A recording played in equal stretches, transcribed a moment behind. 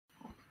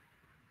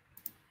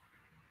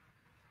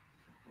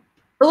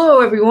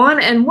Hello, everyone,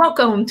 and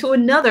welcome to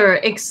another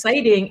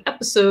exciting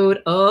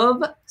episode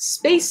of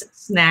Space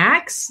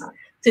Snacks.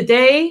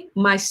 Today,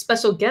 my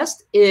special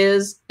guest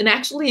is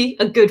actually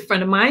a good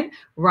friend of mine,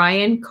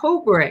 Ryan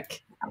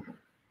Kobrick.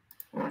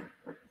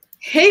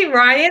 Hey,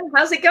 Ryan,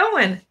 how's it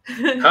going?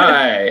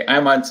 Hi,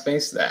 I'm on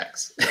Space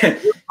Snacks.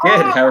 Good,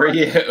 how are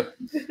you?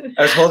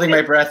 I was holding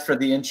my breath for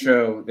the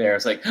intro there. I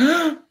was like,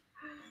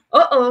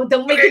 uh-oh,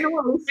 don't make a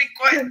noise. Be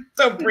quiet,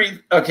 don't breathe.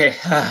 Okay,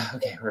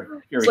 okay,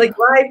 here it's we like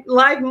go.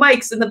 live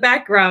mics in the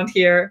background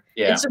here.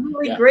 Yeah, it's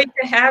really great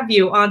to have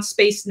you on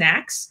Space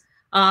Snacks.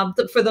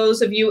 For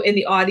those of you in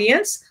the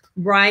audience,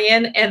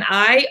 Ryan and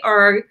I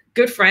are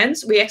good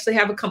friends. We actually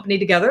have a company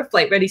together,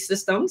 Flight Ready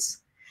Systems.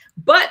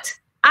 But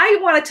I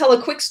want to tell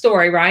a quick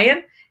story,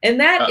 Ryan,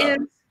 and that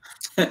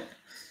is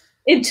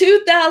in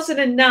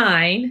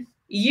 2009,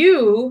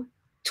 you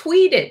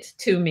tweeted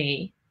to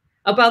me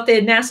about the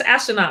NASA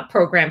astronaut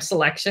program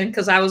selection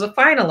because I was a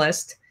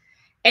finalist.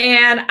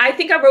 And I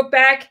think I wrote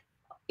back,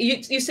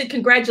 you said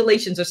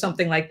congratulations or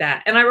something like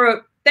that. And I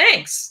wrote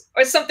thanks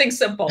or something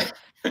simple.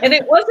 And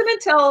it wasn't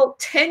until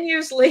 10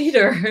 years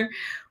later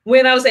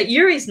when I was at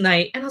Yuri's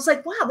night and I was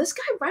like, wow, this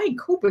guy Ryan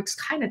Kobrick's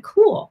kind of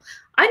cool.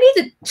 I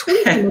need to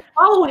tweet him and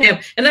follow him.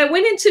 And I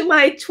went into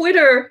my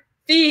Twitter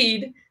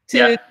feed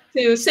to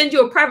send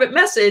you a private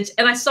message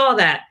and I saw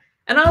that.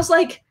 And I was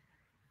like,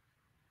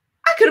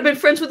 I could have been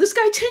friends with this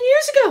guy 10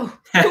 years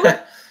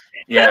ago.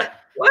 Yeah.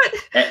 What?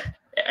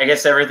 I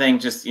guess everything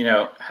just,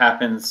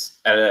 happens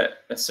at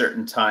a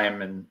certain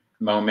time and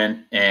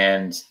moment.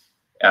 And,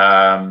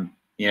 I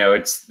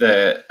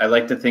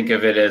like to think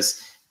of it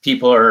as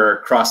people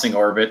are crossing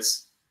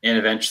orbits and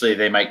eventually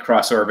they might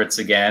cross orbits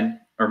again,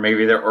 or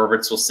maybe their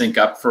orbits will sync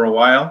up for a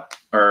while,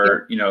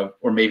 or,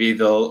 or maybe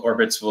the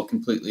orbits will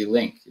completely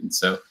link. And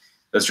so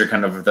those are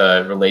kind of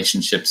the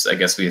relationships, I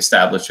guess, we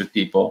establish with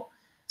people.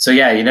 So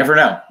yeah, you never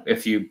know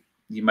if you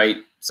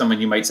might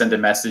send a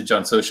message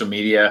on social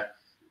media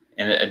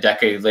and a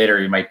decade later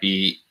you might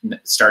be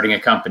starting a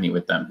company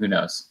with them. Who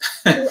knows?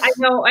 I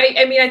know.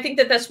 I mean, I think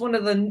that's one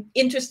of the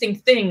interesting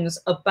things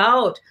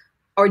about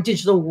our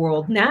digital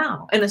world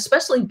now, and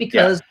especially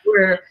because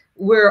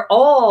we're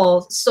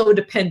all so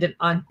dependent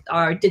on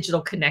our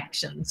digital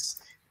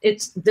connections.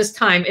 It's this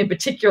time in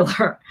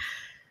particular.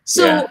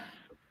 So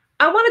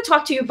I want to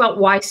talk to you about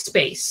why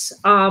space.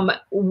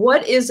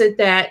 What is it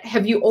that,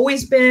 have you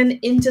always been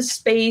into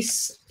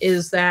space?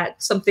 Is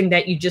that something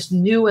that you just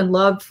knew and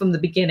loved from the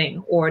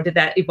beginning, or did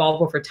that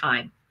evolve over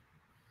time?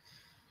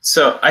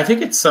 So I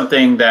think it's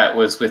something that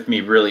was with me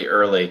really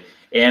early.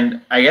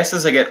 And I guess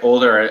as I get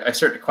older, I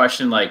start to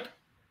question, like,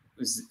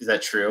 is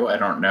that true? I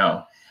don't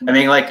know. I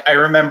mean, like, I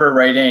remember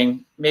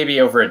writing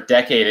maybe over a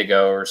decade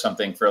ago or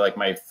something for like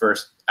my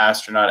first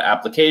astronaut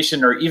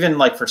application, or even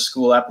like for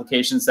school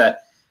applications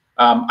that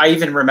I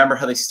even remember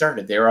how they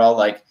started. They were all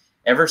like,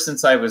 ever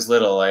since I was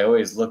little, I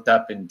always looked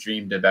up and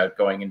dreamed about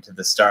going into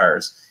the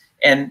stars.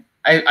 And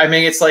I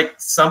mean, it's like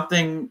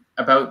something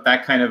about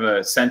that kind of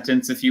a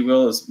sentence, if you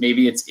will, is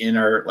maybe it's in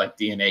our like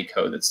DNA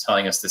code that's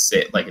telling us to say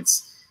it. Like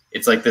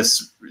it's like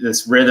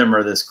this rhythm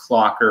or this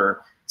clock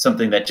or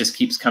something that just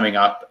keeps coming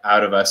up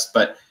out of us.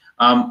 But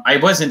I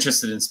was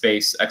interested in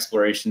space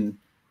exploration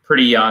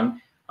pretty young.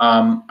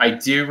 I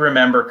do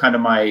remember kind of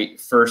my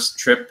first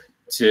trip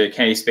to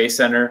Kennedy Space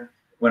Center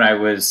when I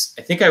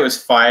think I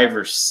was 5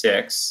 or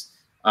 6.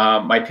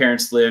 My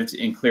parents lived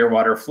in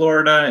Clearwater,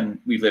 Florida, and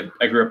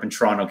I grew up in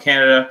Toronto,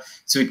 Canada.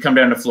 So we'd come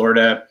down to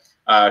Florida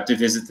to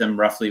visit them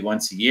roughly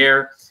once a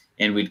year,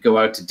 and we'd go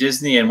out to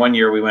Disney. And one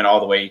year we went all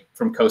the way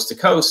from coast to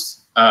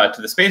coast to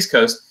the Space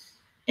Coast.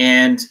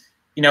 And,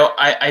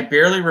 I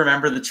barely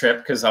remember the trip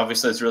because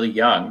obviously I was really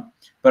young,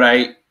 but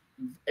I,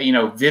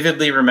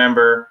 vividly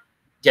remember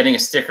getting a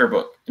sticker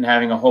book and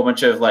having a whole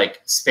bunch of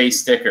like space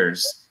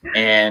stickers,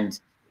 and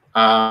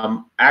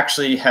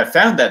actually have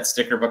found that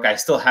sticker book. I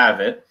still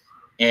have it.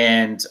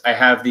 And I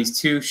have these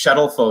 2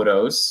 shuttle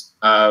photos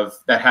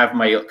that have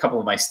a couple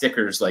of my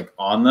stickers like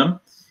on them.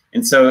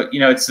 And so,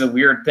 it's the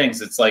weird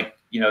things. It's like,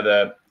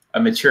 a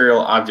material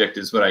object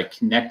is what I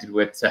connected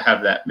with to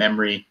have that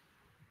memory.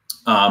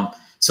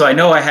 So I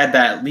know I had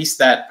at least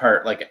that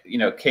part, like,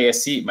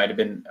 KSC might have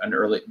been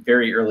an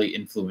very early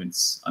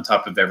influence on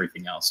top of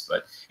everything else,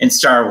 but in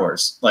Star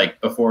Wars, like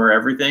before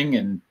everything.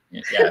 And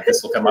yeah,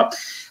 this will come up.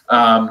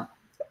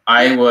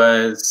 I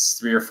was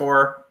 3 or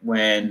 4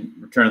 when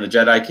Return of the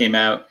Jedi came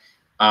out.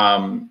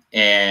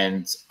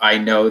 And I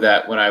know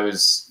that when I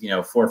was,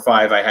 4 or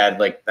 5, I had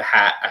like the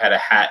hat, I had a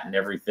hat and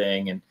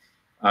everything.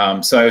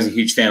 And so I was a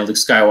huge fan of Luke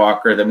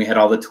Skywalker. Then we had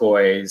all the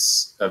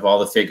toys of all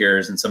the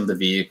figures and some of the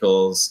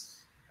vehicles.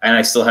 And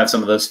I still have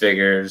some of those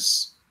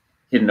figures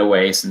hidden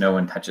away so no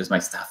one touches my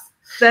stuff.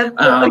 That's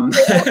so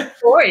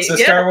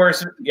Star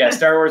Wars,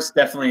 Star Wars is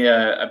definitely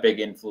a big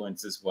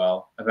influence as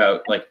well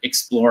about like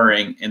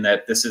exploring, in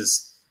that this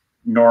is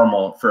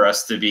normal for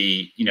us to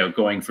be,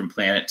 going from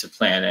planet to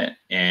planet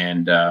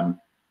and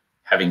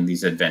having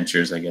these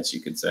adventures, I guess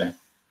you could say.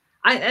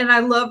 I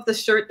love the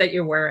shirt that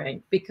you're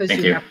wearing because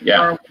Thank you have the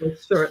Star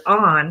Wars shirt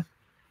on.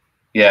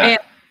 Yeah.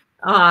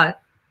 And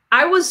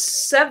I was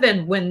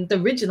 7 when the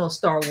original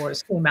Star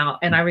Wars came out,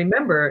 and I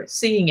remember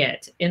seeing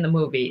it in the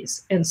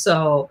movies. And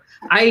so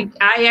I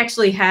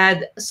actually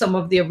had some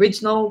of the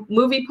original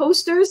movie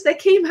posters that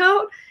came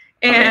out,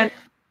 and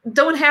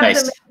don't have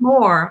them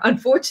anymore,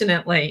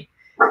 unfortunately.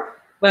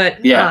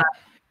 But yeah,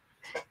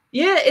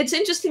 it's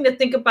interesting to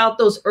think about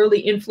those early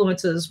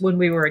influences when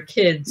we were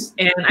kids.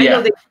 And I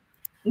know that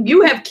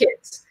you have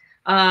kids,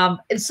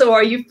 and so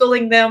are you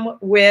filling them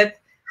with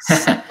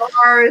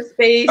Star,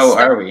 space? Oh,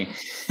 are we?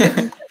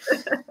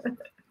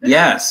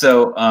 Yeah.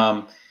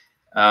 So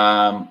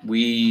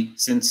we,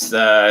 since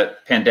the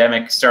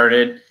pandemic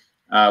started,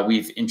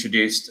 we've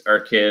introduced our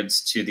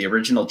kids to the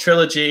original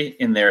trilogy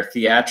in their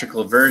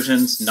theatrical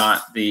versions,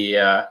 not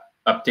the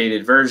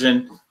updated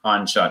version.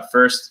 Han shot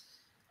first.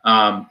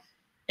 So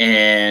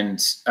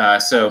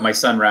my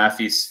son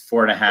Rafi's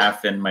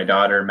 4.5, and my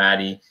daughter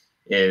Maddie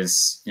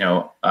is,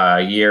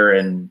 a year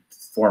and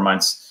 4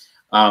 months.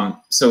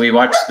 So we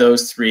watched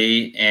those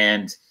 3,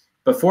 and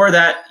before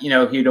that,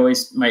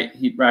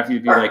 Rafi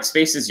would be like,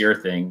 space is your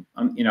thing.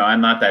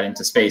 I'm not that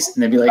into space.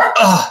 And they'd be like,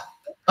 oh.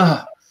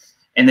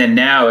 And then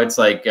now it's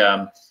like,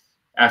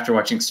 after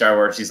watching Star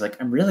Wars, he's like,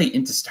 I'm really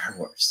into Star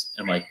Wars.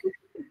 I'm like,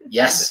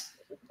 yes.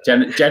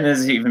 Jen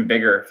is an even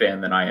bigger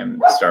fan than I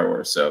am of Star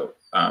Wars. So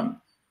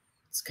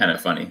it's kind of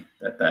funny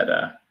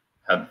that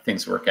how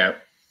things work out.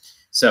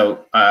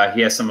 So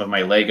he has some of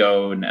my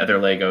Lego and other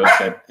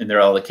Legos, and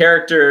they're all the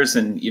characters,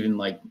 and even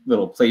like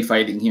little play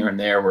fighting here and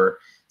there where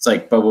it's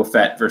like Boba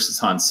Fett versus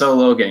Han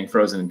Solo getting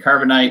frozen in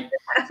carbonite.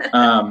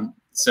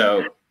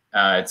 So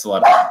it's a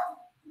lot of fun.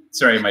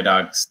 Sorry, my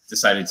dog's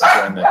decided to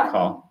join the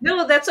call.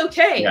 No, that's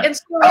okay. Yeah. And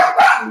so,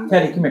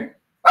 Teddy, come here.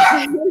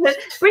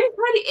 Bring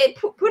Teddy.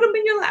 Put him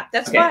in your lap.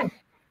 That's fine.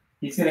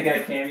 He's gonna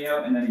get a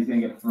cameo, and then he's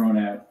gonna get thrown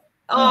out.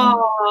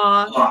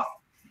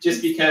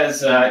 Just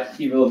because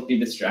he will be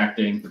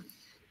distracting.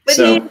 But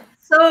he's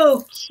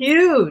so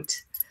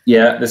cute.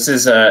 Yeah, this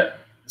is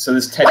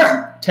this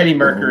Teddy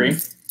Mercury.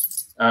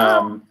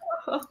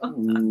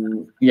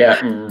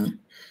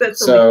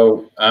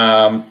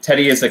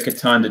 Teddy is a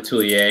Caton de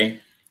Toulier.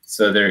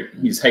 So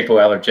he's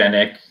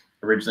hypoallergenic,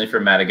 originally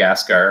from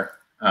Madagascar.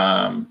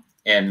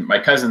 And my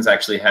cousins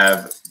actually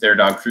have their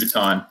dog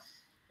Crouton.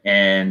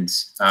 And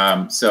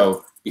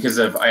so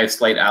I had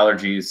slight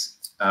allergies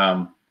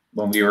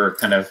when we were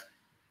kind of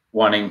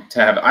wanting to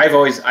have, I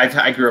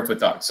grew up with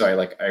dogs. So I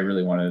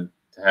really wanted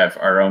to have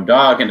our own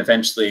dog. And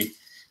eventually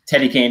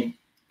Teddy came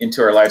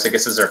into our lives, I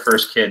guess, as our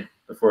first kid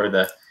before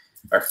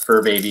our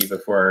fur baby,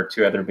 before our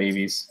 2 other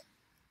babies.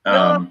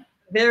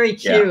 Very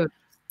cute. Yeah.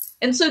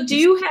 And so do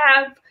you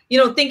have,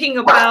 thinking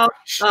about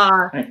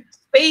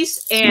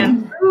space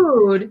and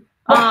food,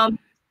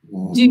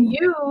 do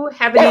you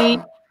have any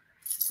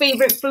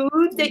favorite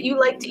food that you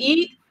like to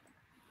eat?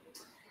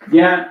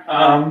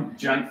 Yeah,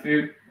 junk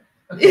food.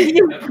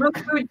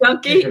 Food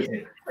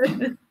junkie.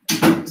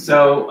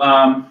 So,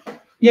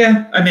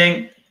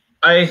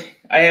 I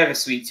have a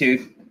sweet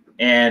tooth,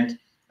 and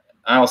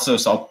I also a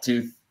salt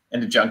tooth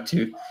and a junk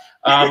tooth.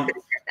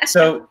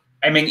 So,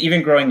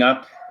 even growing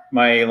up,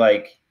 my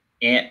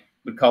aunt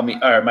would call me,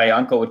 or my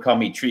uncle would call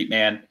me treat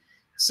man.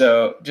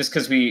 So just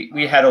because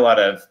we had a lot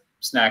of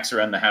snacks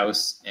around the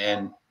house,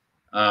 and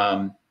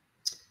those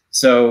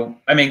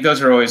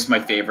are always my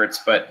favorites.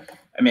 But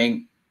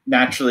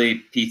naturally,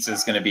 pizza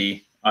is going to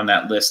be on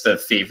that list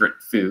of favorite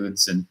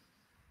foods. And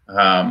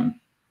I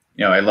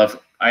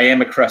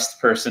am a crust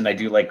person. I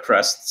do like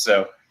crust.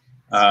 So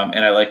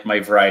and I like my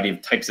variety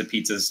of types of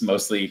pizzas,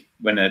 mostly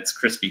when it's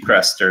crispy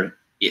crust, or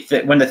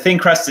when the thin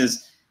crust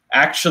is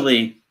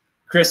actually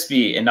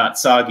crispy and not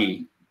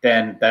soggy,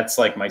 then that's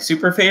like my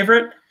super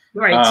favorite.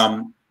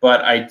 Right.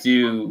 But I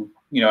do,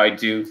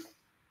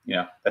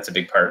 that's a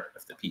big part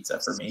of the pizza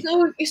for me.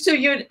 So are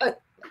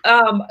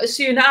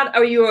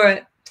you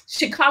a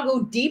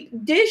Chicago deep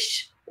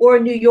dish or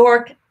New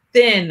York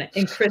thin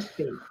and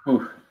crispy?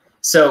 Ooh.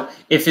 So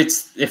if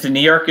the New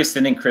York is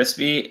thin and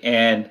crispy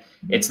and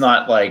it's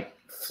not like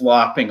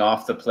flopping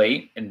off the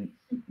plate, and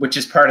which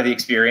is part of the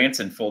experience,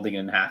 and folding it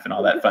in half and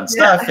all that fun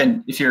stuff.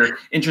 And if you're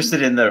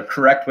interested in the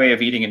correct way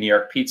of eating a New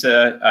York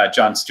pizza,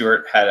 Jon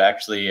Stewart had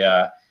actually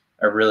a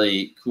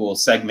really cool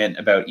segment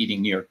about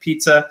eating New York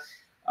pizza.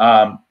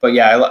 But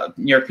yeah,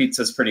 New York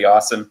pizza is pretty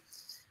awesome.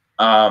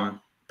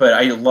 But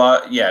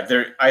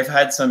I've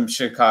had some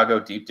Chicago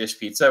deep dish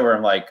pizza where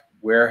I'm like,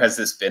 where has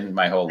this been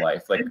my whole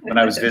life? Like when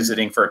I was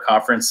visiting for a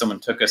conference,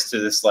 someone took us to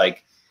this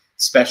like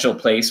special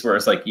place where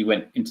it's like you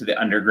went into the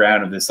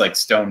underground of this like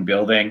stone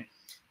building,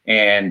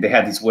 and they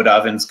had these wood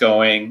ovens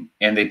going,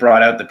 and they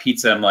brought out the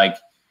pizza. I'm like,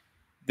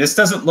 this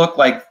doesn't look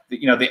like,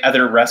 the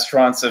other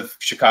restaurants of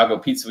Chicago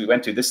pizza we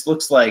went to. This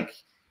looks like,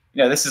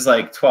 this is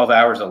like 12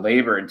 hours of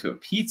labor into a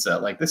pizza.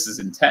 Like this is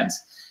intense.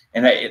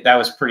 And that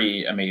was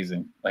pretty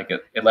amazing. Like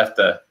it left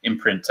a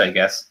imprint, I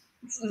guess.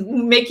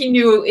 Making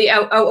you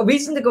a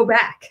reason to go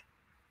back.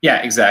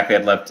 Yeah, exactly.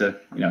 I'd love to,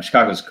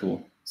 Chicago's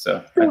cool.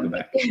 So I'd go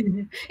back.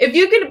 If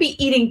you're going to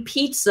be eating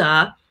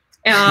pizza,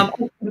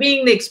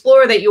 being the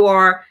explorer that you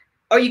are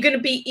you going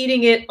to be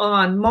eating it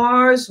on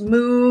Mars,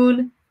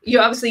 Moon, you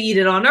obviously eat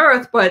it on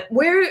Earth, but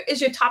where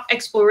is your top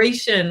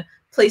exploration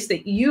place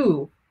that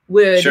you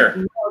would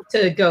love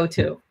to go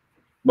to?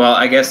 Well,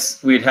 I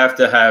guess we'd have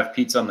to have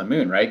pizza on the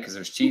moon, right? Because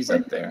there's cheese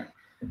up there.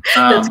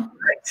 That's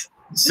correct.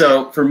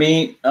 So for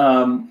me,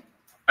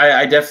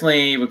 I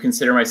definitely would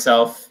consider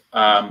myself,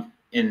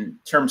 in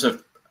terms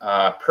of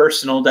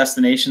personal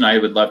destination, I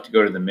would love to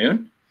go to the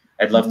moon.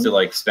 I'd love to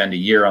like spend a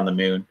year on the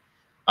moon.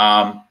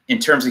 In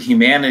terms of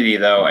humanity,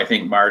 though, I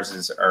think Mars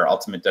is our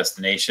ultimate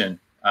destination,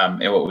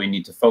 and what we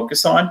need to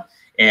focus on.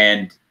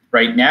 And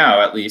right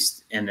now, at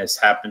least, and this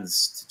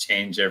happens to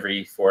change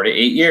every 4 to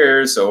 8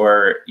 years,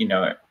 or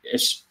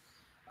ish,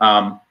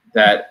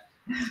 that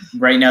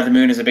right now the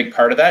moon is a big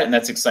part of that, and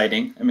that's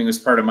exciting. I mean, it was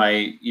part of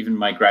even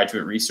my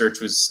graduate research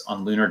was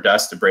on lunar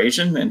dust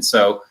abrasion, and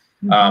so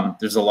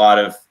there's a lot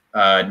of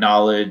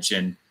knowledge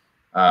and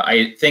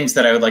things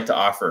that I would like to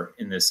offer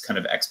in this kind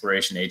of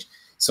exploration age.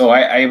 So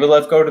I would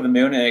love to go to the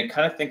moon, and I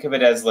kind of think of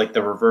it as like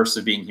the reverse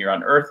of being here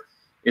on Earth,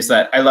 is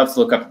that I love to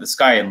look up at the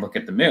sky and look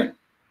at the moon.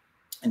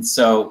 And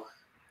so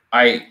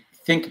I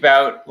think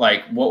about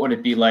like, what would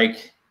it be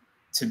like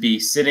to be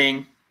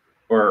sitting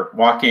or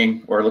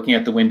walking or looking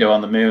at the window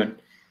on the moon,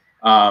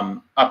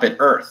 up at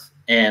Earth.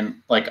 And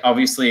like,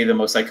 obviously the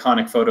most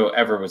iconic photo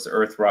ever was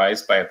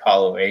Earthrise by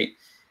Apollo 8.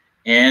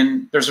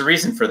 And there's a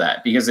reason for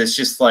that, because it's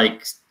just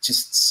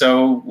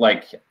so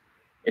like,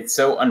 it's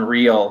so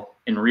unreal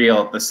and real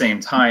at the same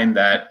time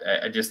that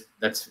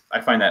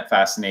I find that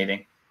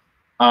fascinating.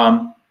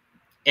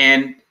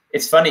 And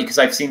it's funny because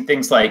I've seen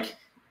things like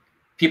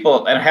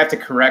people, and I have to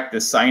correct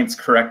this, science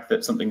correct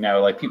that something now,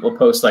 like people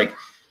post like,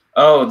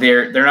 oh,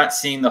 they're not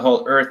seeing the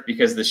whole Earth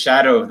because the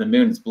shadow of the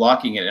moon is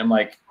blocking it. And I'm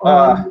like,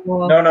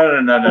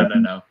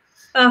 no.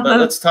 But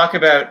let's talk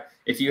about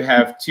if you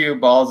have two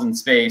balls in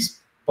space,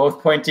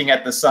 both pointing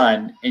at the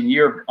sun, and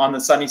you're on the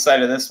sunny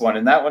side of this one,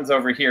 and that one's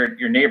over here,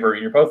 your neighbor,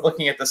 and you're both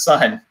looking at the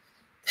sun,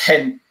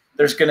 then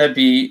there's going to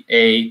be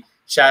a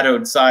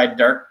shadowed side,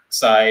 dark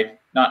side,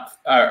 not,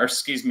 or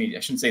excuse me, I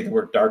shouldn't say the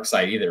word dark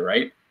side either,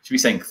 right? Should be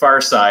saying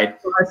far side.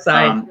 Far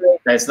side.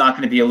 That's not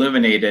going to be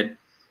illuminated.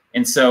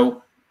 And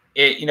so,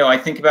 I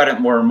think about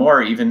it more and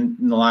more. Even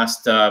in the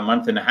last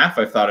month and a half,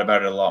 I've thought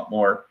about it a lot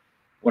more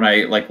when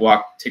I like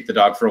take the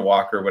dog for a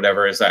walk or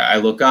whatever, as I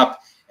look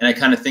up and I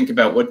kind of think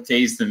about what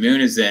phase the moon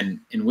is in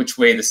which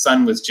way the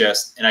sun was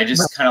just, and I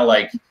just kind of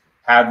like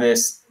have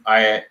this,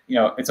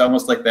 it's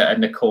almost like the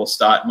Nicole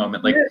Stott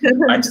moment, like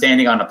I'm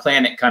standing on a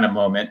planet kind of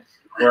moment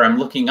where I'm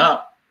looking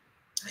up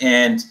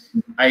and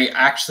I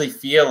actually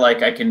feel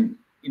like I can,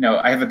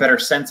 I have a better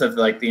sense of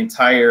like the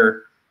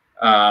entire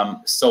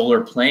solar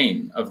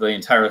plane of the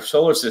entire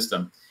solar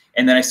system.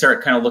 And then I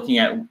start kind of looking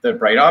at the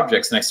bright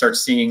objects and I start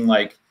seeing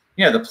like,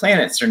 the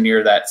planets are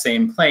near that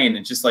same plane.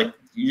 And just like,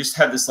 you just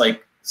have this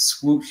like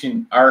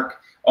swooshing arc,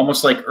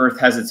 almost like Earth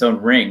has its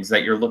own rings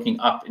that you're looking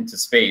up into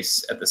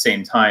space at the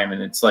same time.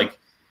 And it's like,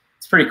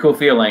 it's a pretty cool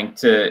feeling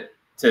to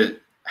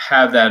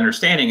have that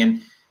understanding.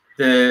 And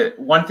the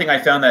one thing I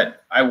found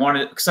that I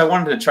wanted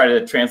to try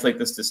to translate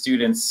this to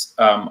students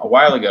a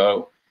while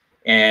ago.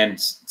 And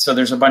so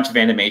there's a bunch of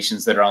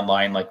animations that are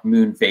online, like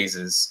moon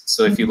phases.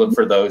 So if you look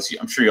for those,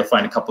 I'm sure you'll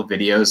find a couple of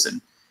videos,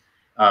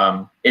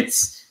 and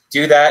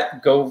do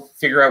that, go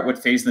figure out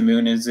what phase the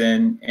moon is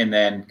in, and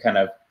then kind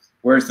of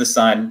where's the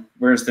sun,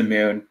 where's the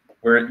moon,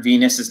 where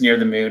Venus is near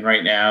the moon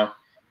right now.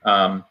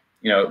 A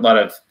lot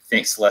of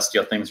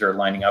celestial things are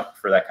lining up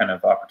for that kind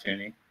of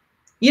opportunity.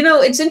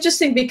 It's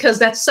interesting because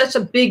that's such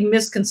a big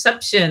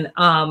misconception,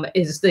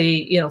 is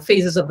the,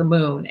 phases of the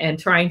moon, and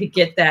trying to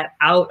get that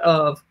out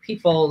of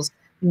people's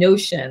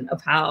notion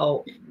of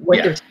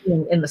what they're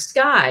seeing in the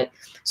sky.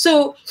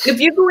 So if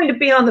you're going to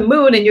be on the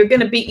moon and you're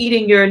going to be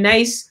eating your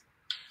nice,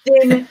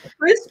 thin,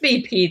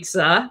 crispy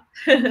pizza,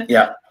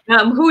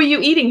 who are you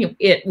eating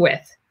it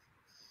with?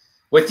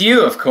 With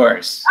you, of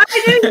course. I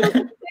knew you were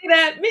going to say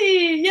that.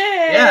 Me,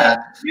 yay. Yeah.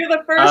 You're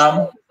the first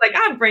one. Like,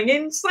 I'm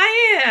bringing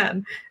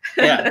cyan.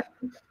 Yeah.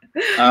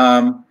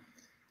 I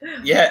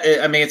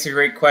mean, it's a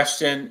great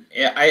question.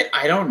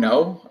 I don't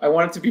know. I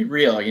want it to be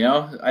real,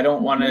 I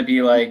don't want to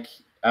be like,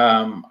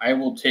 I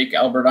will take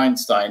Albert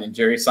Einstein and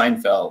Jerry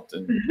Seinfeld,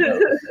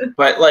 and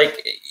but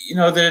like,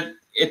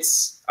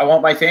 I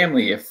want my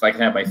family, if I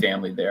can have my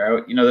family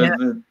there.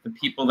 The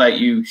people that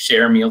you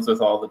share meals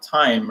with all the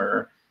time,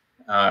 or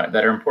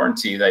that are important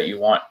to you, that you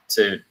want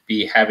to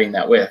be having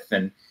that with.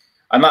 And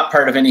I'm not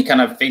part of any kind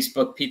of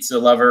Facebook pizza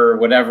lover or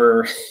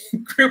whatever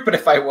group, but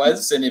if I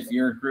was, and if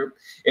you're a group,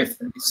 if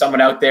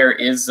someone out there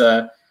is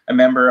a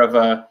member of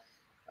a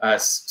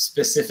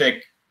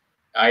specific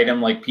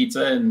item like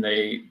pizza, and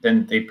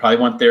then they probably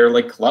want their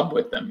like club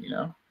with them,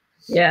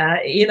 Yeah,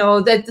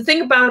 the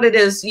thing about it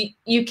is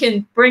you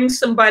can bring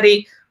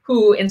somebody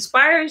who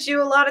inspires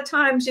you. A lot of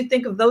times you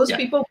think of those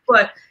people,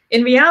 but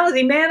in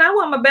reality, man, I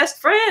want my best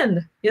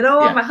friend,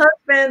 or my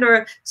husband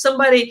or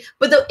somebody.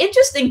 But the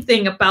interesting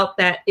thing about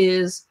that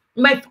is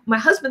my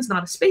husband's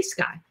not a space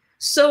guy.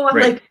 So I'm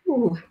like,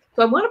 ooh, do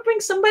do I want to bring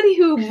somebody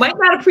who might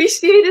not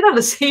appreciate it on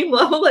the same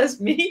level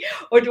as me,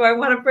 or do I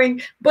want to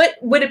bring, but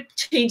would it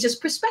change his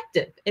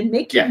perspective and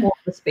make him more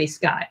of a space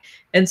guy?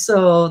 And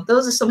so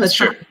those are some of the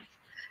times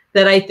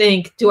that I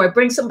think, do I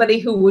bring somebody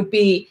who would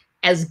be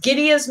as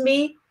giddy as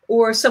me,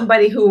 or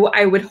somebody who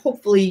I would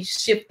hopefully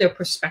shift their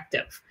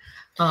perspective?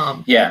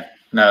 Yeah,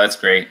 no, that's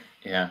great.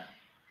 Yeah.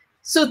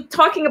 So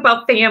talking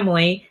about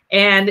family,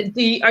 and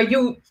do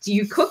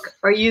you cook?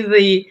 Are you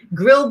the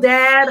grill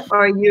dad?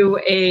 Are you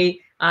a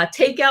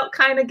takeout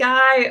kind of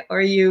guy?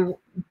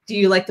 Do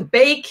you like to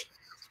bake?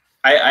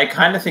 I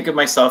kind of think of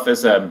myself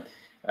as a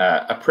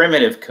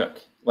primitive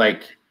cook,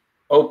 like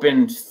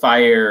open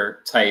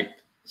fire type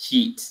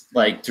heat,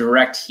 like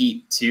direct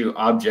heat to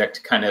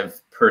object kind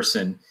of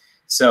person.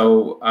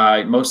 So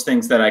most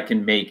things that I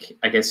can make,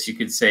 I guess you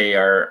could say,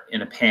 are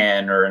in a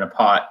pan or in a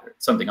pot,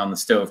 something on the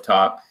stove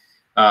top.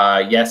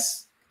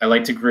 Yes, I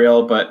like to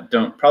grill, but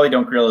probably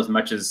don't grill as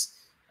much as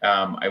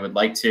I would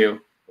like to,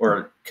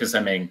 or because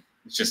I mean,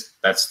 it's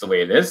just, that's the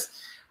way it is.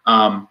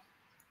 For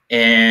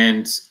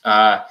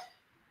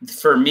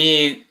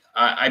me,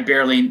 I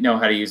barely know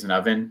how to use an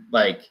oven.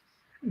 Like,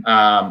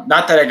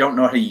 not that I don't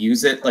know how to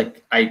use it.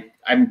 Like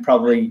I'm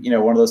probably,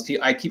 one of those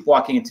people, I keep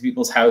walking into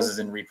people's houses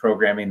and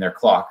reprogramming their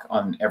clock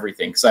on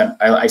everything. So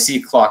I see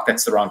a clock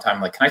that's the wrong time.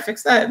 I'm like, can I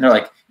fix that? And they're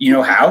like, you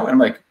know how? And I'm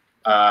like,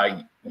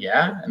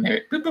 yeah. And they're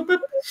like, boop, boop,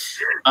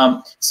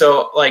 boop.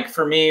 So like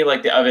for me,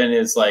 like the oven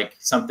is like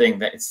something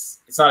that it's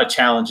not a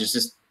challenge. It's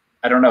just,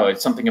 I don't know.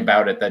 It's something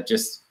about it that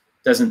just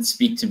doesn't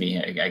speak to me,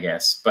 I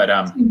guess. But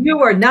you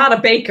are not a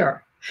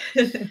baker.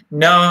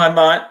 No, I'm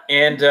not.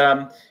 And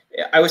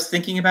I was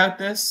thinking about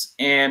this,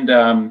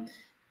 and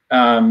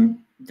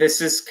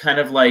this is kind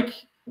of like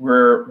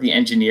where the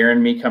engineer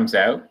in me comes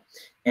out.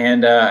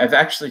 And I've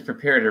actually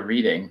prepared a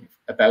reading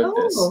about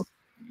this.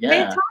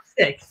 Yeah.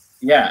 Fantastic.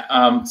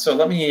 Yeah. So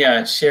let me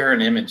share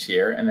an image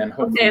here, and then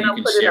hopefully you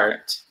can share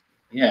it.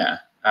 Yeah.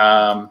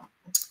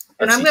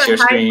 And I'm going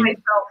to hide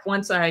myself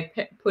once I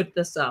put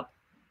this up.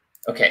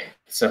 Okay.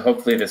 So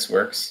hopefully this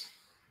works.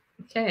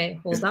 Okay.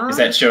 Hold on. Is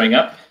that showing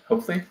up?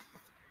 Hopefully.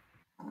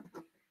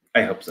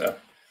 I hope so.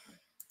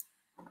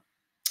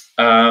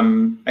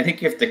 I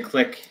think you have to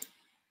click.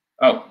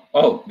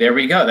 Oh, there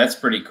we go. That's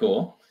pretty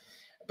cool.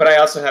 But I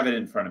also have it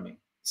in front of me.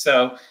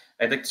 So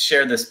I'd like to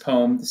share this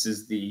poem. This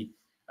is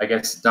I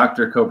guess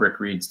Dr. Kobrick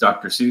reads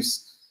Dr.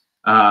 Seuss.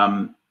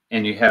 And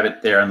you have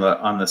it there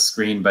on the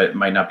screen, but it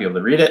might not be able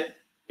to read it.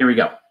 Here we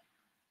go.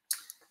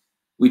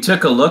 We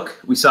took a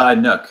look. We saw a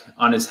nook.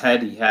 On his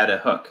head, he had a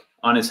hook.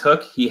 On his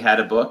hook, he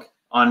had a book.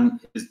 On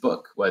his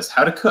book was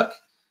how to cook.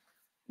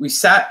 We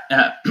sat,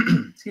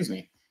 excuse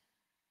me.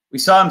 We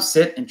saw him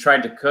sit and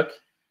tried to cook.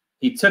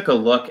 He took a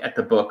look at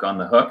the book on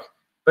the hook,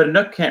 but a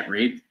nook can't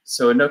read,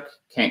 so a nook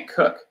can't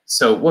cook.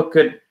 So what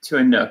good to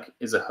a nook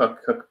is a hook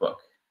cookbook?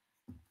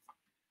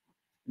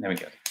 There we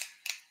go.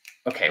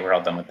 Okay, we're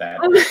all done with that.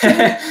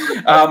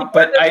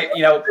 But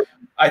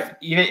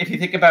if you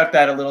think about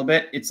that a little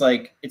bit, it's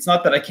like, it's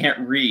not that I can't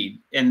read.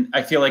 And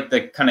I feel like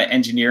the kind of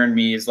engineer in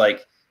me is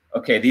like,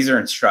 okay, these are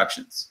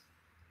instructions.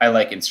 I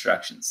like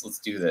instructions. Let's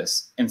do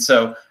this. And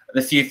so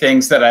the few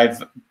things that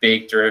I've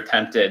baked or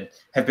attempted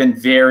have been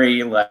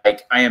very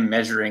like, I am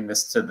measuring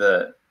this to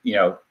the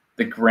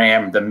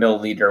gram, the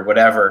milliliter,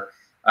 whatever,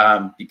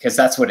 because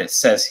that's what it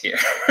says here.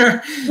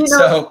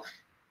 So,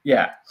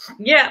 yeah.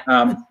 Yeah.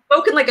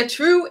 Spoken like a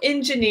true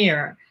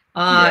engineer.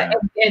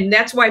 And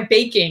that's why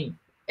baking,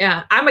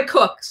 I'm a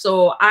cook,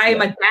 so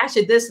I'm a dash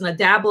of this and a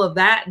dabble of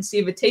that and see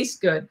if it tastes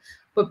good.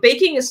 But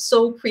baking is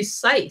so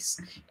precise.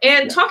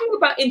 And talking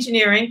about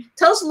engineering,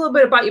 tell us a little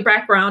bit about your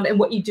background and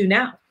what you do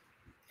now.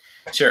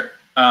 Sure.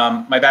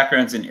 My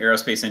background's in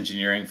aerospace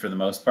engineering for the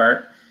most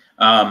part.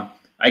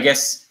 I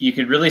guess you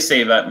could really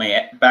say that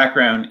my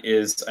background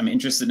is I'm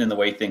interested in the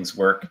way things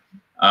work.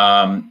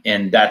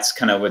 And that's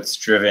kind of what's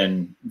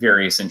driven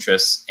various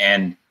interests.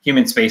 And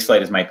human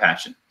spaceflight is my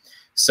passion.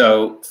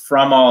 So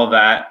from all of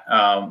that,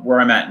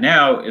 where I'm at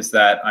now is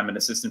that I'm an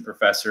assistant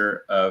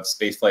professor of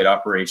spaceflight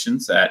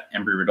operations at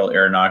Embry-Riddle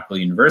Aeronautical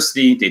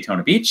University,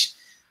 Daytona Beach.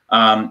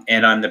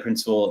 And I'm the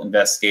principal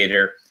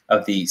investigator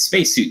of the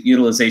Spacesuit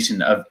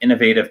Utilization of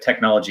Innovative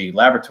Technology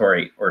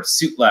Laboratory, or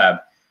SUIT Lab.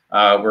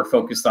 We're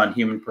focused on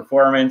human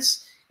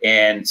performance,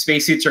 and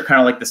spacesuits are kind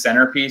of like the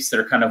centerpiece.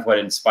 They're kind of what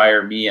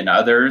inspire me and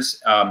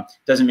others.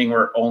 Doesn't mean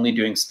we're only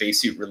doing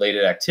spacesuit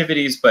related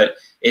activities, but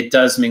it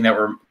does mean that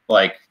we're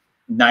like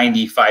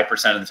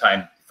 95% of the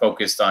time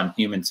focused on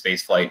human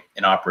spaceflight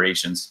and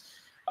operations.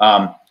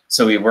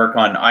 So we work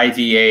on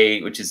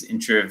IVA, which is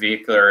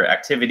intravehicular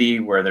activity,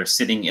 where they're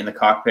sitting in the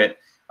cockpit,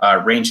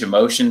 range of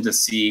motion to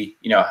see,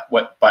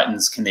 what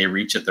buttons can they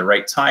reach at the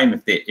right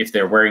time if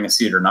they're wearing a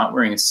suit or not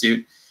wearing a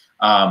suit.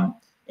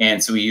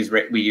 And so we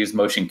use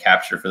motion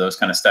capture for those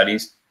kind of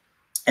studies.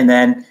 And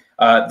then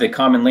the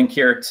common link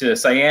here to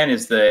Cyan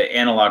is the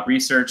analog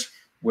research,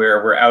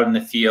 where we're out in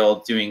the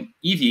field doing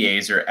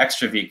EVAs, or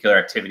extravehicular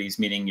activities,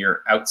 meaning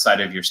you're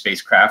outside of your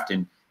spacecraft,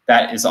 and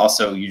that is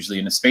also usually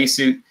in a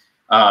spacesuit.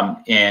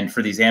 And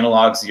for these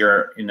analogs,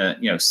 you're in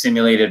a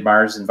simulated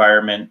Mars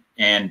environment,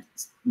 and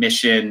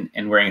mission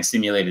and wearing a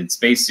simulated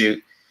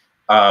spacesuit,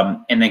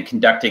 and then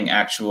conducting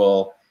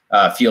actual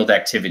field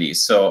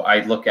activities. So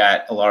I look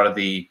at a lot of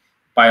the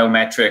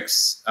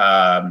biometrics,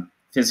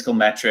 physical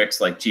metrics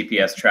like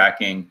GPS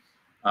tracking,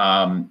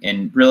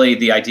 and really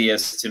the idea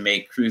is to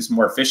make crews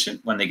more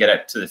efficient when they get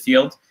out to the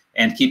field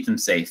and keep them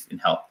safe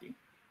and healthy.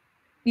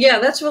 Yeah,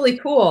 that's really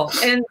cool.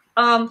 And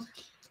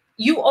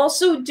you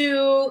also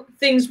do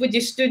things with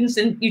your students,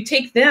 and you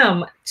take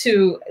them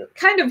to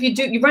kind of,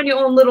 you run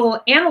your own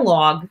little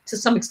analog to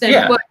some extent,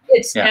 Yeah. but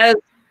it's as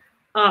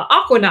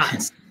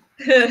aquanauts,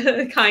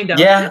 kind of.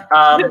 Yeah.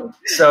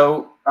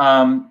 So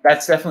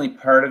that's definitely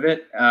part of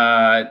it.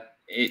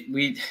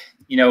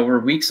 We're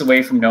weeks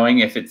away from knowing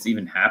if it's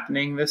even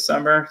happening this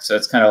summer. So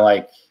it's kind of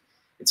like,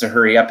 it's a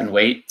hurry up and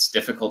wait. It's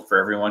difficult for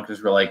everyone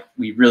because we're like,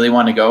 we really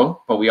want to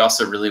go, but we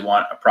also really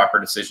want a proper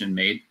decision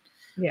made.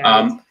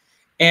 Yeah.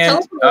 And tell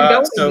us where you're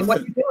going so and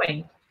what you're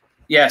doing.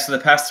 Yeah, so the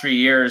past 3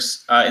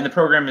 years, and the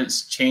program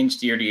has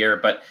changed year to year,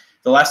 but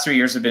the last 3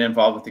 years have been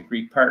involved with the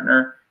Greek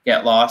partner,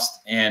 Get Lost,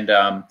 and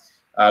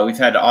we've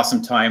had an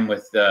awesome time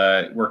with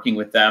working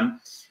with them,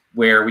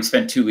 where we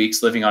spent 2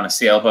 weeks living on a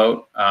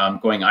sailboat,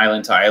 going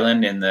island to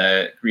island in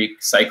the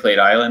Greek Cyclade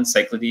Islands,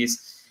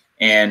 Cyclades,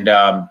 and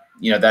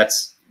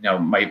that's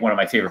one of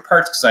my favorite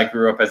parts because I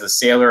grew up as a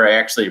sailor. I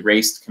actually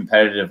raced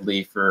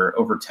competitively for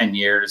over 10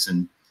 years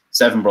and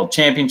 7 world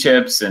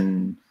championships,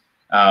 and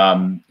I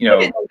didn't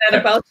know that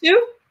about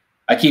you.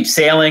 I keep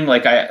sailing.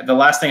 Like the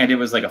last thing I did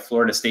was like a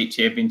Florida State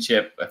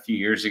Championship a few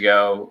years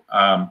ago,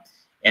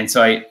 and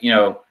so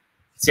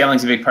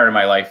sailing's a big part of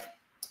my life,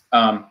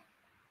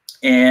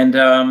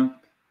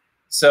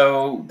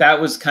 so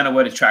that was kind of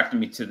what attracted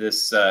me to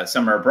this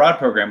summer abroad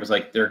program. Was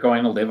like, they're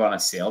going to live on a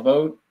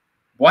sailboat.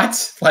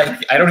 What?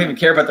 Like, I don't even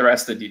care about the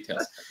rest of the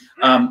details.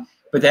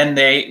 But then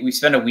we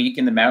spent a week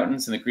in the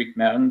mountains, in the Greek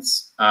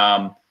mountains.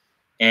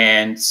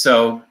 And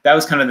so that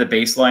was kind of the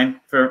baseline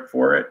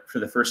for it for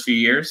the first few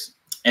years.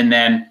 And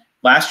then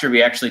last year,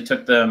 we actually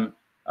took them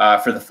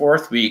for the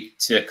 4th week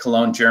to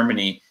Cologne,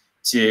 Germany,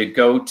 to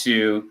go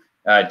to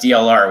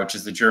DLR, which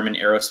is the German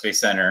Aerospace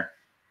Center.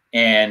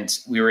 And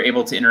we were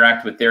able to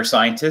interact with their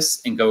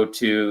scientists and go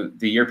to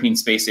the European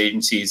Space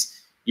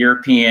Agency's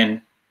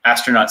European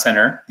Astronaut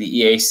Center,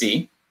 the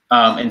EAC,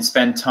 and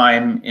spend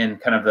time in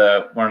kind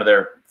of one of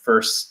their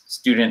first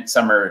student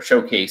summer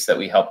showcase that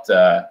we helped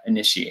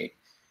initiate.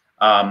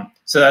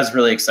 So that was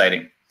really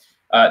exciting.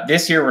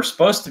 This year, we're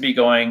supposed to be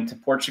going to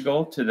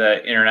Portugal to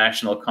the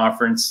International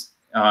Conference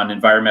on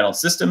Environmental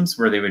Systems,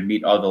 where they would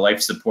meet all the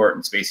life support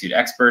and spacesuit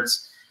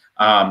experts.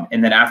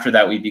 And then after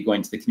that, we'd be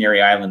going to the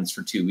Canary Islands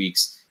for 2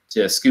 weeks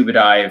to scuba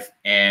dive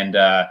and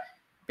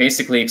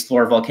basically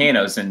explore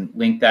volcanoes and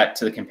link that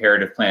to the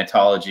comparative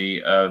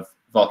planetology of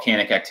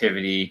volcanic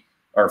activity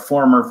or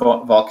former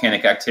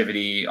volcanic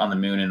activity on the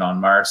moon and on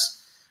Mars.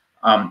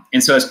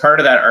 And so as part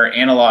of that, our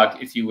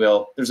analog, if you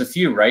will, there's a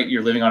few, right?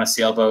 You're living on a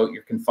sailboat,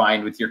 you're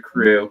confined with your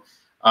crew.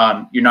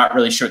 You're not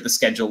really sure what the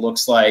schedule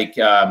looks like.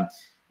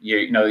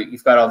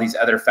 You've got all these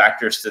other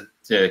factors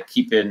to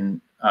keep in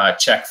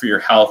check for your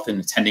health and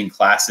attending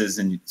classes.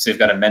 And so you've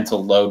got a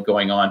mental load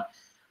going on.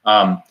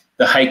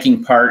 The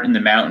hiking part in the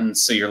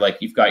mountains. So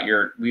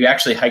we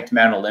actually hiked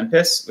Mount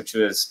Olympus, which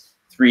was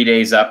 3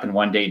 days up and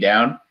 1 day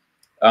down.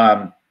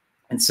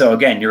 And so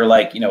again, you're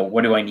like,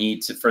 what do I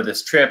need for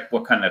this trip?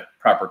 What kind of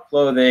proper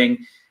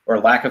clothing or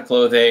lack of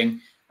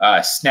clothing,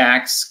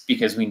 snacks,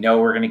 because we know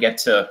we're going to get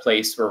to a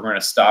place where we're going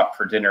to stop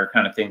for dinner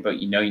kind of thing, but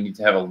you need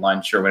to have a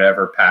lunch or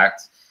whatever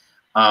packed.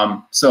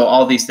 So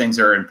all these things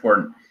are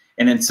important.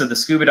 And then so the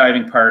scuba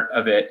diving part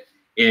of it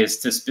is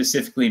to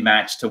specifically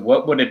match to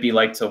what would it be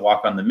like to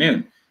walk on the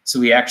moon. So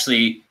we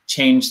actually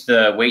changed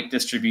the weight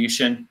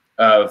distribution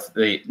of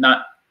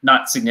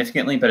not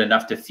significantly, but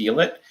enough to feel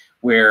it,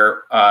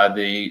 where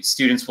the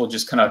students will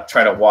just kind of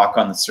try to walk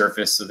on the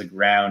surface of the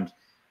ground.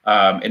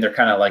 And they're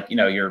kind of like,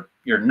 you're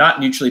not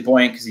neutrally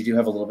buoyant because you do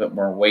have a little bit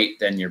more weight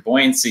than your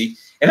buoyancy.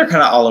 And they're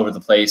kind of all over the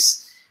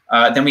place.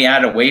 Then we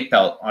add a weight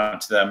belt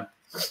onto them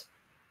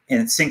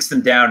and it sinks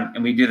them down.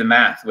 And we do the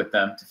math with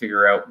them to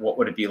figure out what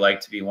would it be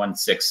like to be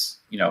 1/6,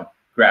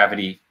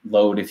 gravity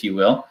load, if you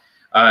will.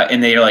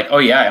 And they're like, oh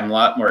yeah, I'm a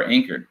lot more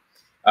anchored.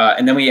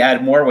 And then we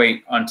add more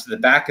weight onto the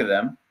back of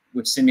them,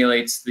 which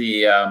simulates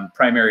the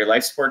primary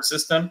life support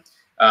system,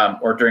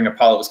 or during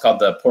Apollo, it was called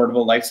the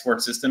portable life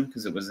support system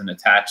because it wasn't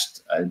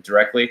attached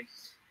directly.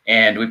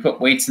 And we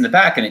put weights in the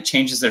back and it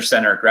changes their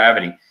center of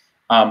gravity.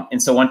 And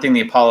so one thing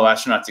the Apollo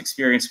astronauts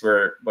experienced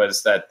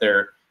was that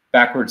their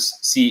backwards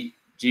CG,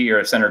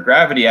 or center of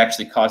gravity,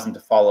 actually caused them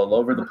to fall all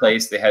over the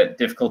place. They had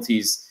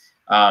difficulties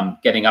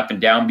getting up and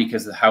down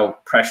because of how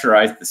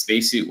pressurized the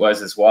spacesuit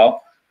was as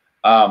well.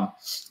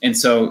 And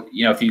so,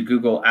 if you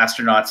Google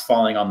astronauts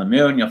falling on the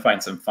moon, you'll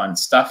find some fun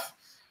stuff.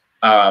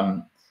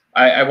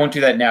 I won't do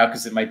that now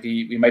because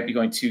we might be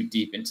going too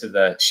deep into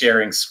the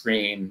sharing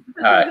screen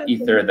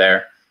ether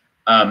there.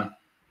 So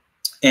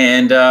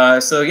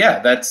yeah,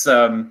 that's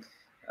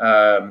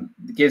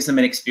gives them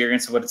an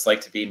experience of what it's like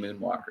to be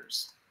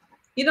moonwalkers.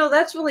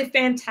 That's really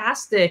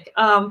fantastic.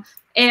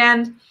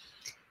 And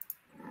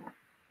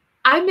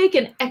I make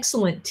an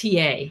excellent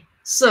TA.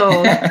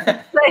 So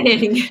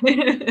saying,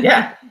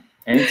 yeah,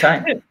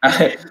 anytime.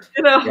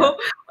 you know,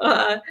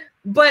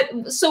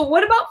 but so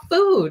what about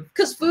food?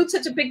 Because food's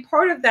such a big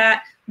part of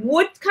that.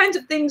 What kinds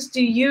of things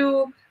do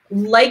you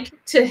like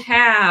to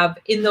have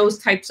in those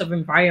types of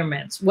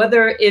environments,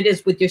 whether it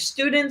is with your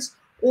students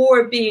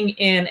or being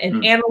in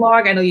an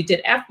analog? I know you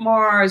did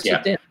FMARS,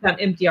 you've done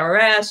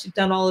MDRS, you've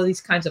done all of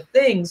these kinds of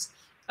things.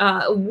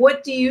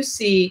 What do you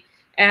see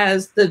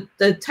as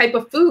the type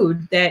of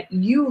food that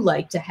you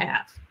like to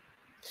have?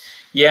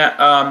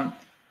 Yeah,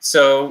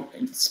 so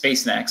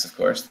space snacks, of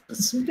course.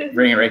 Let's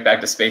bring it right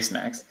back to space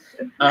snacks.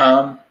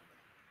 I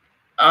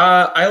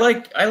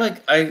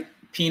like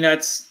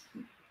peanuts,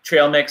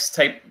 trail mix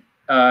type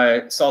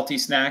salty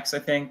snacks. I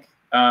think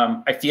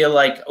I feel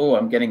like, oh,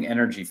 I'm getting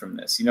energy from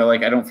this. You know,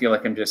 like I don't feel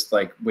like I'm just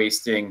like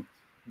wasting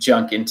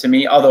junk into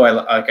me. Although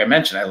like I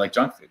mentioned, I like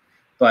junk food.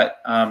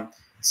 But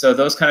so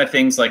those kind of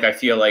things, like I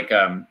feel like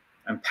I'm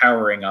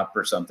powering up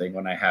or something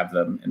when I have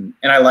them,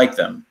 and I like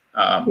them.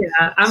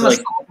 Yeah, I'm a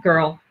salt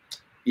girl.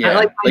 Yeah,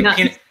 I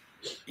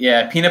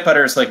like peanut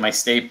butter is like my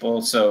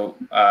staple. So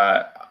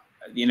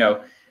you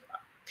know,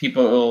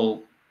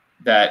 people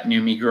that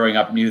knew me growing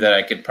up knew that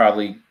I could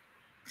probably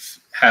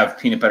have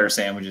peanut butter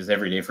sandwiches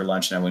every day for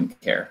lunch and I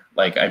wouldn't care.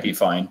 Like I'd be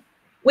fine.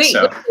 Wait,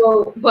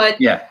 but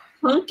yeah,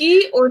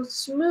 chunky or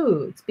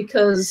smooth,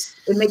 because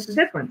it makes a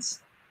difference.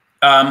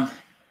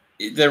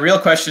 The real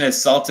question is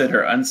salted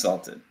or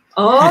unsalted.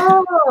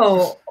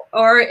 Oh,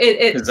 or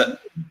because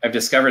I've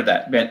discovered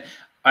that. But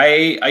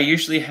I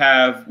usually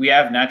we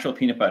have natural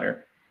peanut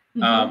butter,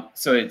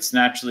 so it's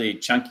naturally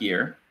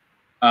chunkier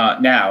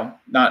now,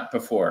 not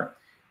before.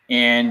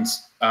 And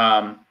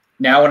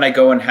now when I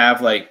go and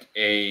have like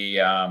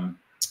a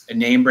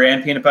name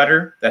brand peanut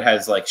butter that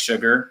has like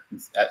sugar,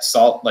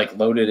 salt like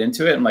loaded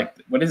into it, I'm like,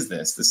 what is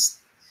this? This,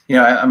 you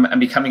know, I'm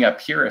becoming a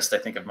purist, I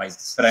think, of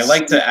but I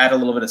like to add a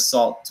little bit of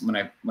salt when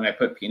I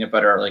put peanut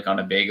butter like on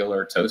a bagel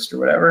or toast or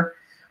whatever.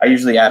 I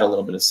usually add a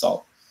little bit of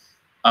salt.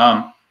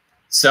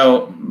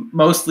 So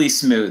mostly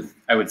smooth,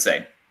 I would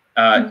say.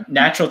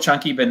 Natural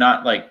chunky, but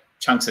not like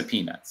chunks of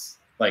peanuts.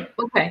 Like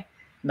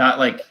not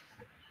like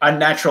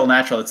unnatural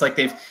natural. It's like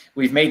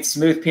we've made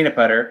smooth peanut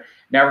butter.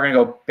 Now we're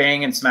gonna go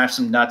bang and smash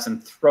some nuts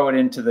and throw it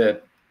into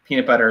the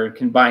peanut butter and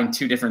combine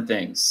two different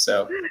things.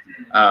 So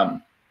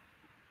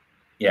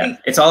yeah,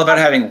 it's all about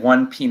having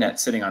one peanut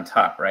sitting on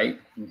top, right?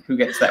 Who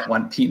gets that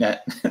one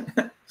peanut?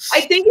 I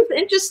think it's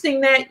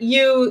interesting that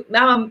you've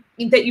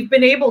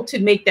been able to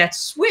make that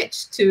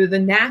switch to the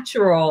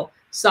natural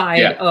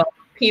side of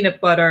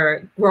peanut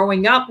butter,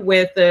 growing up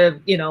with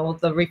the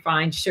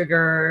refined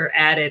sugar,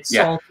 added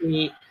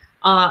salty.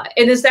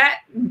 And is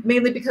that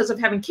mainly because of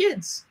having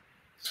kids?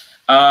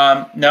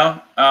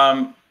 No,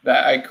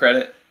 I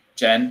credit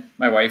Jen,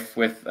 my wife,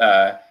 with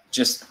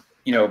just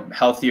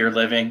healthier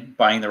living,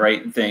 buying the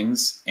right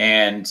things,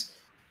 and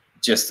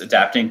just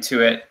adapting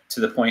to it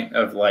to the point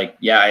of like,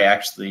 yeah, I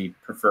actually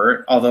prefer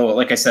it. Although,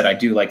 like I said, I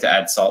do like to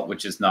add salt,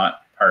 which is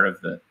not part of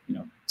the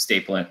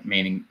staple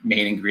main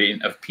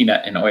ingredient of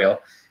peanut and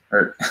oil.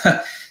 Or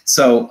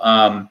so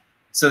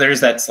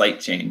there's that slight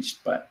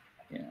change, but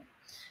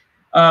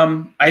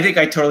I think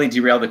I totally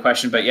derailed the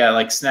question. But yeah,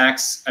 like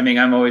snacks. I mean,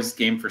 I'm always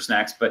game for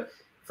snacks, but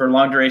for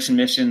long duration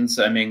missions,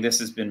 I mean, this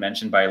has been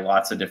mentioned by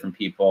lots of different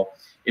people.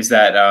 Is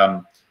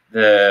that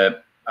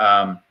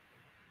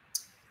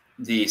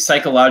the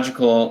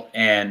psychological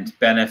and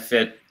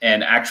benefit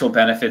and actual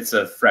benefits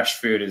of fresh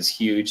food is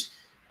huge.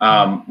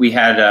 We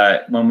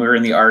had, when we were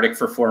in the Arctic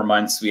for 4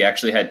 months, we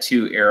actually had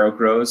 2 aero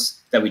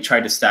grows that we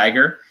tried to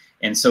stagger.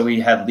 And so we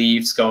had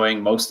leaves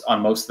going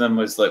on most of them.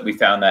 Was like, we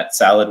found that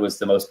salad was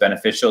the most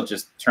beneficial,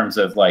 just in terms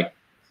of like,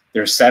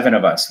 there's 7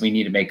 of us, we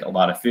need to make a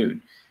lot of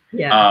food.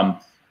 Yeah.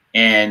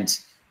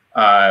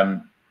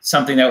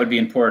 Something that would be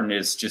important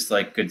is just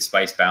like good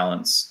spice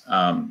balance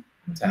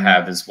to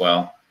have as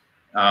well.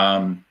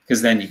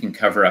 Because then you can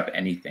cover up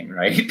anything,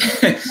 right?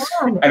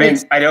 I mean,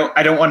 I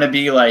don't want to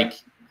be like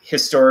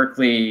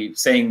historically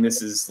saying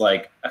this is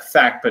like a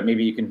fact, but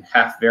maybe you can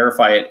half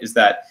verify it. Is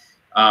that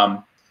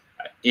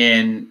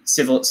in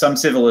some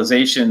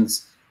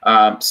civilizations,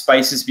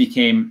 spices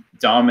became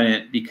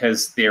dominant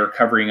because they were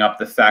covering up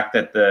the fact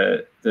that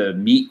the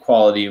meat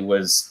quality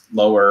was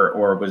lower,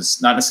 or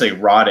was not necessarily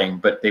rotting,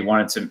 but they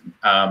wanted to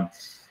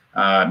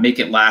make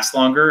it last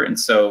longer, and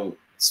so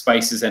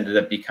spices ended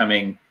up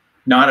becoming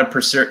not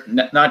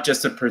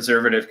just a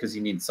preservative because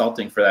you need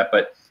salting for that,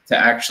 but to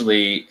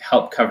actually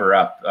help cover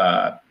up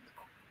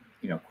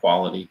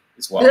quality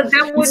as well.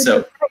 That wouldn't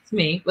surprise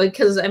me,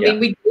 because I mean,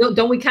 we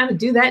kind of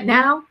do that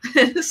now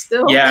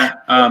still. Yeah,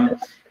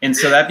 and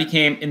so that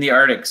became in the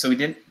Arctic. So we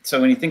didn't. So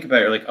when you think about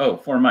it, you're like, oh,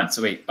 4 months.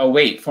 So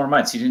wait, 4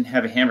 months. You didn't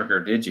have a hamburger,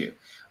 did you?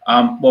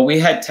 Well, we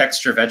had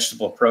texture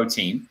vegetable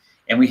protein,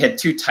 and we had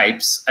 2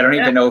 types. I don't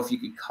even know if you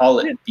could call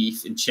it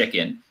beef and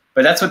chicken,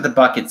 but that's what the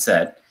bucket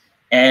said.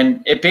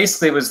 And it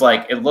basically was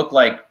like, it looked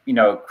like,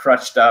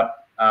 crushed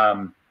up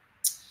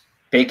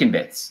bacon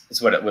bits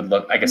is what it would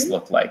look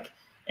like.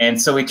 And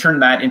so we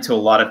turned that into a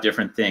lot of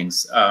different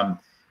things.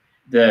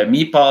 the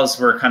meatballs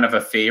were kind of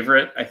a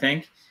favorite, I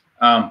think.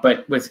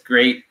 But with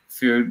great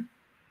food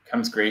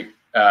comes great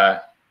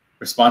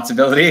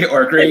responsibility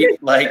or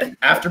great like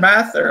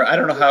aftermath, or I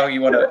don't know how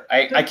you want to,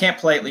 I can't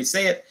politely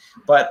say it,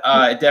 but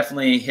it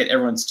definitely hit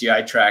everyone's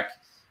GI tract.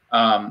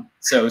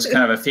 So it was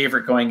kind of a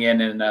favorite going in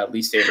and a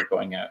least favorite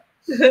going out.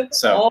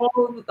 So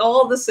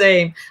all the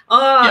same.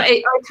 Our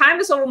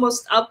time is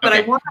almost up, but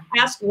I want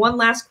to ask one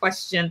last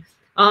question.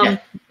 Do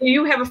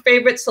you have a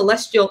favorite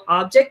celestial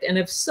object? And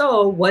if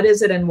so, what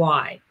is it and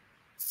why?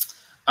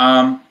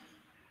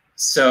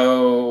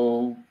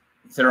 So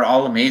they're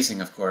all amazing,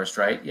 of course,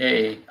 right?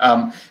 Yay.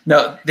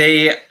 No,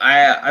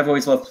 I've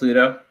always loved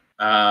Pluto.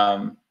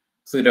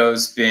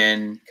 Pluto's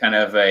been kind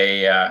of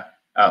a,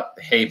 oh,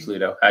 hey,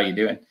 Pluto, how you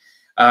doing?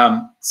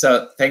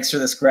 So thanks for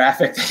this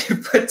graphic that you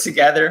put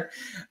together.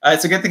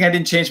 It's a good thing I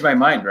didn't change my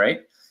mind,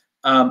 right?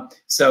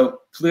 So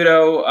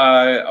Pluto,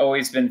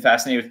 always been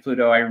fascinated with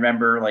Pluto. I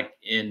remember like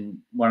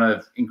in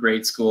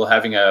grade school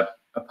having a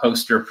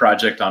poster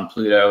project on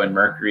Pluto and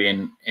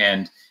Mercury,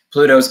 and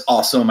Pluto's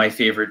also my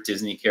favorite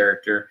Disney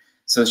character.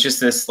 So it's just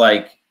this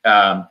like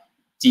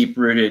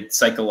deep-rooted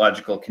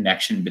psychological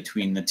connection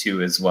between the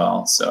two as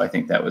well. So I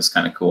think that was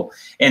kind of cool.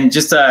 And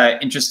just an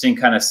interesting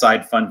kind of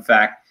side fun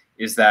fact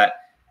is that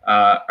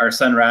our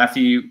son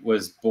Rafi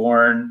was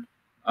born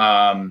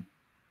during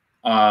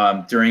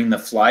the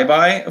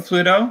flyby of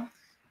Pluto,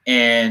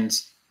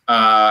 and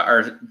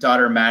our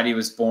daughter Maddie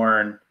was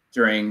born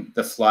during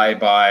the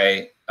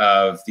flyby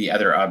of the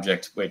other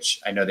object, which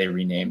I know they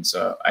renamed.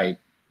 So I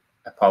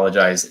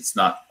apologize. It's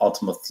not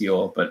Ultima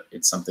Thule, but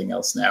it's something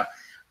else now,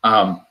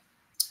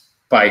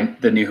 by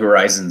the New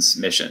Horizons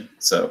mission.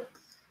 So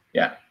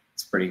yeah,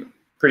 it's pretty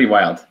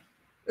wild.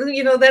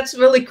 You know, that's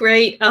really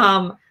great.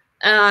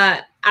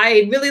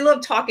 I really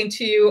love talking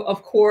to you,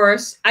 of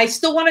course. I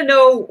still want to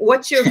know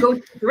what's your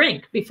go-to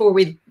drink before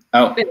we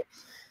finish.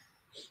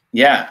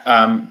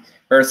 Yeah,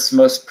 Earth's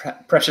most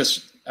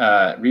precious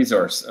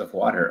resource of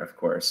water, of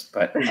course.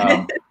 But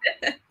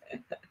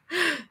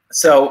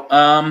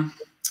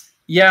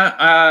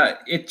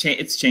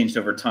it's changed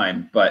over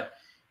time. But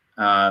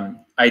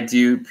I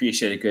do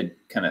appreciate a good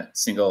kind of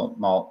single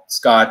malt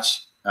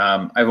Scotch.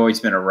 I've always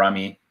been a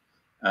rummy,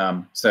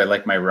 so I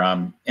like my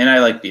rum, and I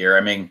like beer.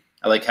 I mean,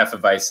 I like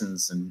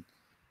Hefeweizens and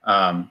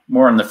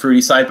more on the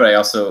fruity side, but I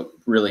also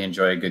really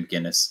enjoy a good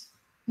Guinness.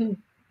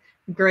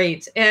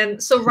 Great.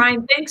 And so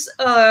Ryan, thanks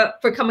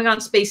for coming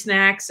on Space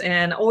Snacks,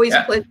 and always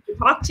a pleasure to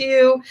talk to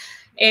you.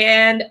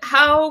 And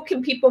how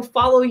can people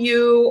follow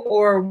you,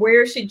 or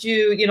where should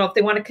you, if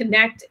they want to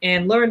connect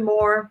and learn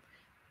more,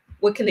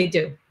 what can they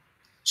do?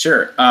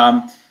 Sure.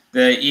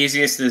 The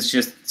easiest is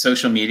just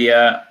social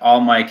media. All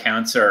my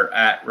accounts are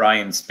at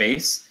Ryan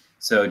Space.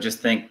 So just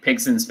think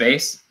pigs in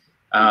space,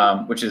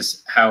 which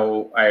is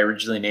how I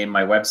originally named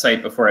my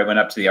website before I went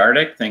up to the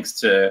Arctic. Thanks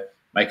to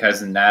my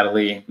cousin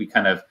Natalie,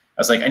 I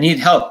was like, I need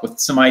help with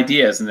some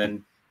ideas. And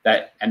then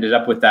that ended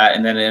up with that.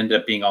 And then it ended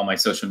up being all my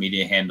social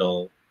media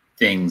handle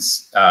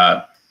things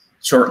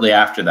shortly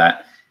after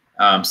that.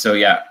 So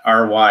yeah,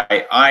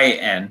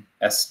 RYINSPACE.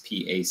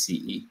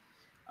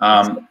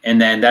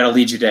 And then that'll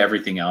lead you to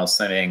everything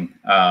else. I mean,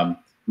 all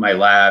my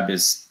lab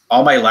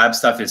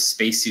stuff is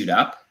Spacesuit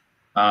up.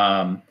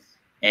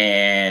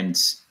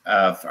 And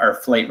our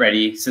flight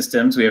ready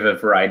systems, we have a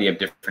variety of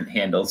different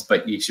handles,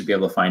 but you should be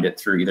able to find it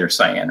through either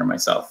Cyan or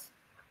myself.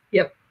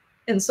 Yep.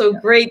 And so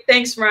great.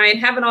 Thanks, Ryan.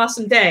 Have an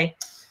awesome day.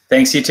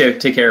 Thanks, you too.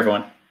 Take care,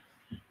 everyone.